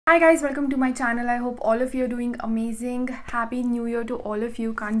Hi guys, welcome to my channel. I hope all of you are doing amazing. Happy New Year to all of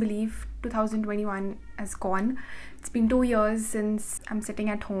you. Can't believe 2021 has gone. It's been 2 years since I'm sitting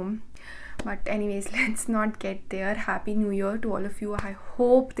at home. But anyways, let's not get there. Happy New Year to all of you. I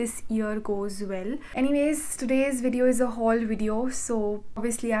hope this year goes well. Anyways, today's video is a haul video. So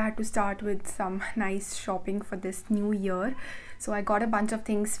obviously I had to start with some nice shopping for this new year. So I got a bunch of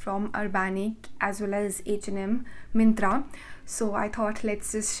things from URBANIC as well as H&M, Myntra. So I thought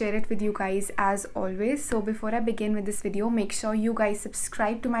let's just share it with you guys as always. So before I begin with this video, make sure you guys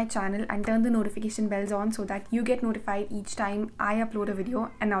subscribe to my channel and turn the notification bells on so that you get notified each time I upload a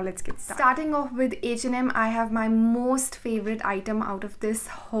video. And now let's get started. Starting off with H&M, I have my most favorite item out of this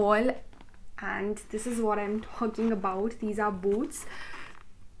haul, and this is what I'm talking about. These are boots.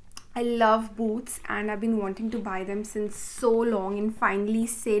 I love boots and I've been wanting to buy them since so long, and finally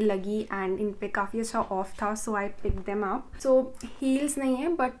sale lagi and in pe काफी अच्छा off था, so I picked them up. So heels नहीं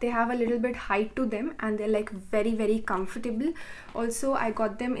है, but they have a little bit height to them and they're like very comfortable. Also I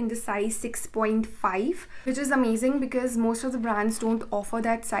got them in the size 6.5, which is amazing because most of the brands don't offer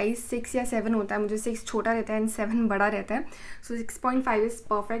that size. 6 या 7 होता है, मुझे 6 छोटा रहता है and 7 बड़ा रहता है. So 6.5 is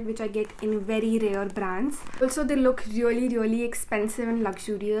perfect, which I get in very rare brands. Also they look really expensive and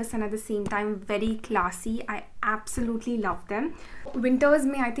luxurious, and at the same time very classy. I absolutely love them. Winters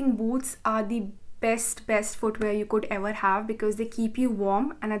mein I think boots are the best footwear you could ever have because they keep you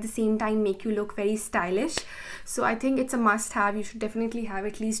warm and at the same time make you look very stylish. So I think it's a must have. You should definitely have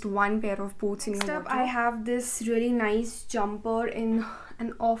at least one pair of boots in your wardrobe. Next up, I have this really nice jumper in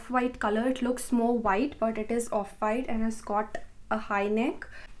an off-white color. It looks more white, but it is off-white and has got a high neck,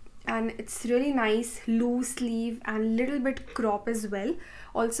 and it's really nice, loose sleeve and little bit crop as well.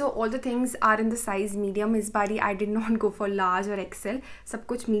 Also all the things are in the size medium. इस बारी I did not go for large or XL, सब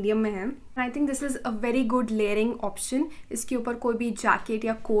कुछ medium में है. And I think this is a very good layering option. इसके ऊपर कोई भी jacket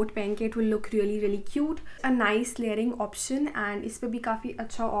या coat पहन के it will look really cute. A nice layering option, and इस पे भी काफ़ी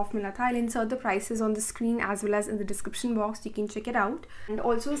अच्छा off मिला था. I'll insert the prices on the screen as well as in the description box. You can check it out. And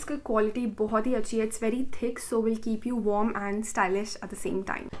also इसका quality बहुत ही अच्छी है. It's very thick, so will keep you warm and stylish at the same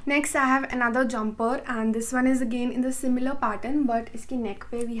time. Next I have another jumper, and this one is again in the similar pattern, but इसकी neck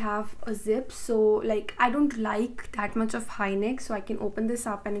पे we have a zip. So like I don't like that much of high neck, so I can open this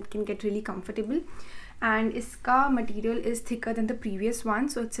up and it can get really comfortable. And iska material is thicker than the previous one,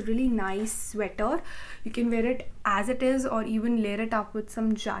 so it's a really nice sweater. You can wear it as it is or even layer it up with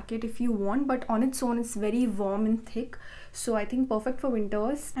some jacket if you want, but on its own it's very warm and thick, so I think perfect for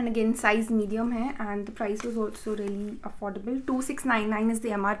winters. And again size medium hai, and the price was also really affordable. 2699 is the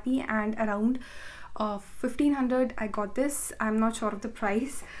MRP, and around 1500 I got this. I'm not sure of the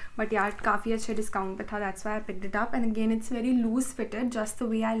price, but yeah, काफ़ी अच्छे discount पे था, that's why I picked it up. And again it's very loose fitted, just the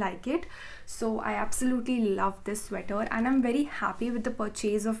way I like it. So I absolutely love this sweater, and I'm very happy with the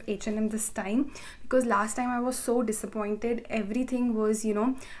purchase of H&M this time, because last time I was so disappointed. Everything was, you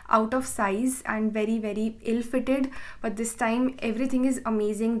know, out of size and very ill fitted, but this time everything is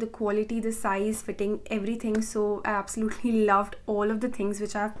amazing. The quality, the size, fitting, everything. So I absolutely loved all of the things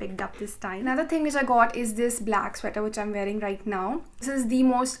which I've picked up this time. Another thing which I got is this black sweater which I'm wearing right now. This is the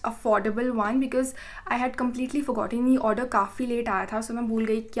most affordable one because I had completely forgotten the order काफ़ी late आया था, so मैं भूल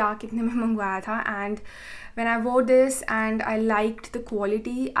गई क्या कितने में मंगवाया था. And when I wore this and I liked the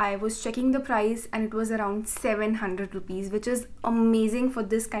quality, I was checking the price and it was around 700 rupees, which is amazing for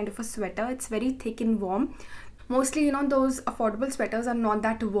this kind of a sweater. It's very thick and warm. Mostly, you know, those affordable sweaters are not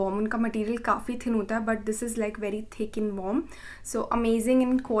that warm. उनका material काफ़ी thin होता है, but this is like very thick and warm. So amazing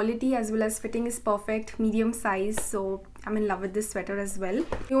in quality as well as fitting is perfect, medium size. So I'm in love with this sweater as well.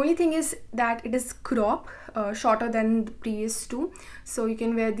 The only thing is that it is crop, shorter than the previous two. So you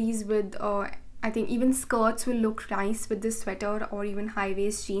can wear these with I think even skirts will look nice with this sweater, or even high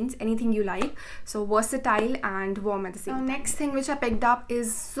waist jeans, anything you like. So versatile and warm at the same time. Next thing which I picked up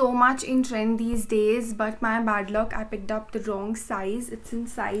is so much in trend these days, but my bad luck, I picked up the wrong size. It's in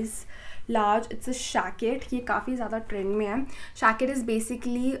size large. It's a shacket. ये काफ़ी ज़्यादा trend में है. Shacket is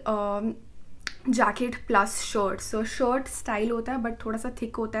basically jacket plus shirt. So shirt style होता है, but थोड़ा सा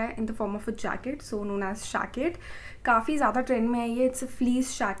thick होता है in the form of a jacket, so known as shacket. काफ़ी ज़्यादा ट्रेंड में है ये. It's a fleece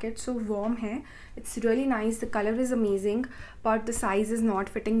jacket, so warm है. It's really nice. The color is amazing, but the size is not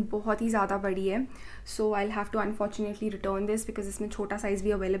fitting. बहुत ही ज़्यादा बड़ी है, so I'll have to unfortunately return this because इसमें छोटा size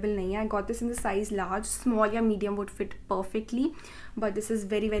भी available नहीं है. I got this in the size large. Small या medium would fit perfectly, but this is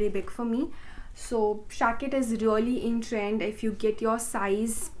very big for me. So jacket is really in trend. If you get your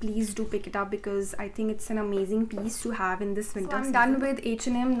size, please do pick it up because I think it's an amazing piece to have in this winter season. I'm done with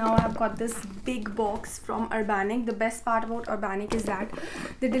H&M. Now I've got this big box from URBANIC. The best part about URBANIC is that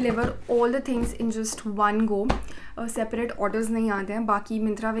they deliver all the things in just one go. Separate orders नहीं आते हैं. बाकी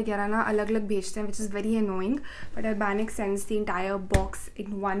मिंत्रा वगैरह ना अलग-अलग भेजते हैं, which is very annoying. But URBANIC sends the entire box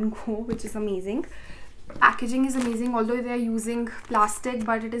in one go, which is amazing. Packaging is amazing, although they are using plastic,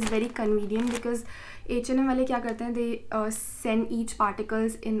 but it is very convenient because H&M वाले क्या करते हैं, they send each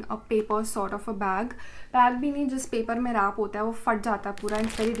particles in a paper sort of a bag भी नहीं, just paper में wrap होता है, वो फट जाता है पूरा.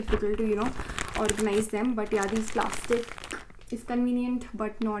 It's very difficult to, you know, organize them. But yeah, this plastic is convenient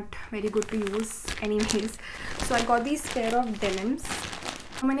but not very good to use anyways. So I got these pair of denims.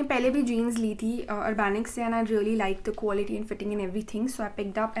 मैंने पहले भी jeans ली थी URBANIC से, and I really liked the quality and fitting and everything, so I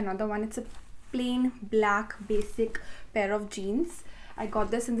picked up another one. It's a plain black basic pair of jeans. I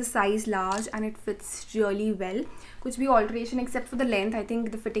got this in the size large and it fits really well. कुछ भी alteration except for the length. I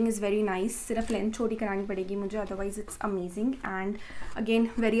think the fitting is very nice. सिर्फ length छोटी करानी पड़ेगी मुझे, otherwise it's amazing and again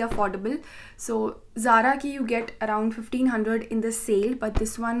very affordable. So Zara की you get around 1500 in the sale, but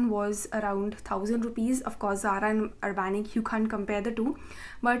this one was around 1000 rupees. Of course Zara and URBANIC, you can't compare the two,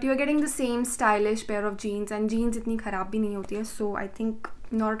 but you're getting the same stylish pair of jeans, and jeans इतनी खराब भी नहीं होती है, so I think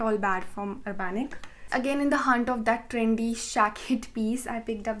not at all bad from URBANIC. Again, in the hunt of that trendy jacket piece, I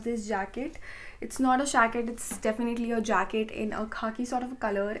picked up this jacket. It's not a jacket, it's definitely a jacket in a khaki sort of a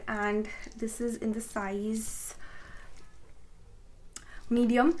color, and this is in the size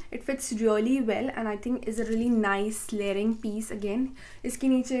medium. It fits really well and I think is a really nice layering piece. Again, iske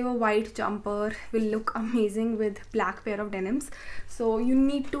niche wo white jumper will look amazing with black pair of denims. So you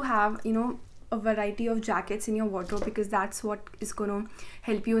need to have, you know, a variety of jackets in your wardrobe because that's what is going to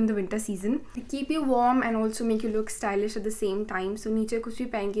help you in the winter season. They keep you warm and also make you look stylish at the same time. So नीचे कुछ भी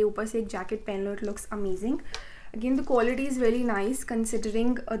पहन के ऊपर से एक jacket पहन लो, it looks amazing. Again, the quality is really nice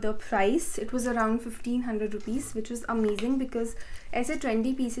considering the price. It was around 1500 rupees, which was amazing because ऐसे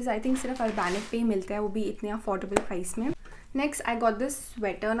trendy pieces I think सिर्फ URBANIC पे ही मिलते हैं, वो भी इतने affordable price में. Next, I got this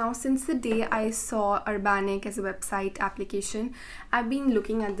sweater. Now, since the day I saw URBANIC as a website application, I've been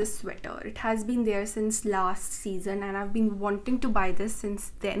looking at this sweater. It has been there since last season and I've been wanting to buy this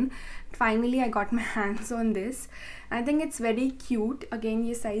since then. Finally, I got my hands on this. I think it's very cute. Again,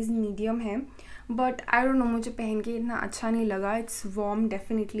 ये size medium है. But I don't know, मुझे पहन के इतना अच्छा नहीं लगा. It's warm,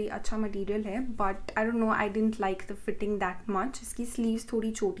 definitely अच्छा material है. But I don't know, I didn't like the fitting that much. इसकी sleeves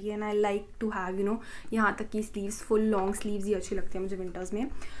थोड़ी छोटी है and I like to have, you know, यहाँ तक की sleeves, full long sleeves ही अच्छी लगती है मुझे winters में.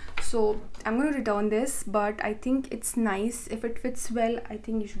 So I'm going to return this, but I think it's nice. If it fits well, I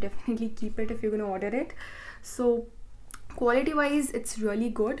think you should definitely keep it if you're going to order it. So quality wise, it's really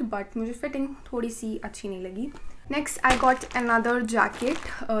good, but मुझे fitting थोड़ी सी अच्छी नहीं लगी. Next, I got another jacket.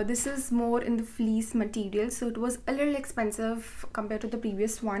 This is more in the fleece material, so it was a little expensive compared to the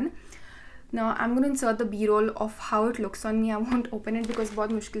previous one. Now, I'm going to insert the B-roll of how it looks on me. I won't open it because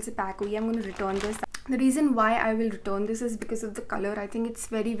बहुत मुश्किल से pack हुई है. I'm going to return this. The reason why I will return this is because of the color. I think it's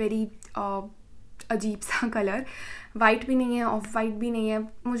very, very अजीब सा colour. White भी नहीं है, ऑफ वाइट भी नहीं है.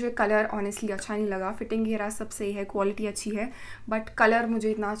 मुझे कलर ऑनेस्टली अच्छा नहीं लगा. फिटिंग वगैरह सब सही है, क्वालिटी अच्छी है, बट कलर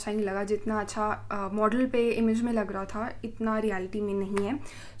मुझे इतना अच्छा नहीं लगा. जितना अच्छा मॉडल पे इमेज में लग रहा था, इतना रियलिटी में नहीं है.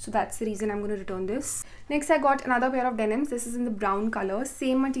 So that's the reason I am going to return this. Next, I got another pair of denims. This is in the brown colour.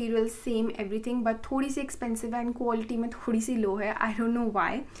 Same material, same everything, but थोड़ी सी एक्सपेंसिव है एंड क्वालिटी में थोड़ी सी लो है. I don't know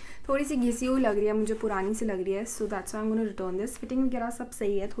why. थोड़ी सी घिसी हुई लग रही है, मुझे पुरानी सी लग रही है. So that's why I am going to return this. Fitting वगैरह सब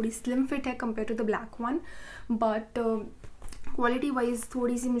सही है, थोड़ी स्लिम फिट है compare to the black one, but quality wise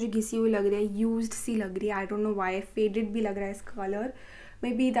थोड़ी सी मुझे घिसी हुई लग रही है, यूज्ड सी लग रही है. I don't know why. Faded भी लग रहा है इसका colour.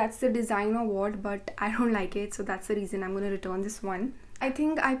 May be that's the design और what, but I don't like it. So that's the reason I am going to return this one. I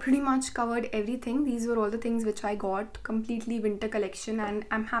think I pretty much covered everything. These were all the things which I got, completely winter collection, and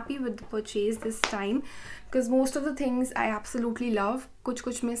I'm happy with the purchase this time because most of the things I absolutely love.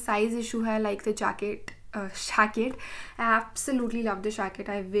 कुछ में size issue है, like the jacket. I absolutely love the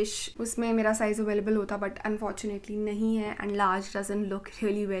jacket. I wish उसमें मेरा size available होता, but unfortunately नहीं है, and large doesn't look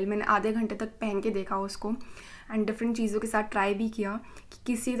really well. मैंने आधे घंटे तक पहन के देखा उसको and different चीज़ों के साथ try भी किया कि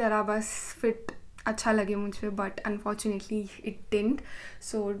किसी तरह बस fit अच्छा लगे मुझे, but unfortunately it didn't.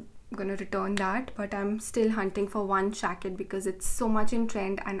 So I'm gonna return that, but I'm still hunting for one jacket because it's so much in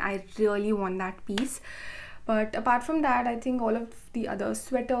trend and I really want that piece. But apart from that, I think all of the other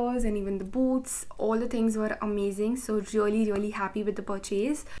sweaters and even the boots, all the things were amazing. So really happy with the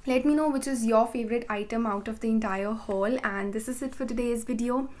purchase. Let me know which is your favorite item out of the entire haul. And this is it for today's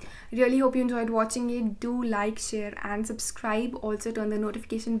video. Really hope you enjoyed watching it. Do like, share and subscribe. Also turn the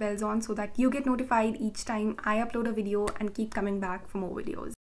notification bells on so that you get notified each time I upload a video, and keep coming back for more videos.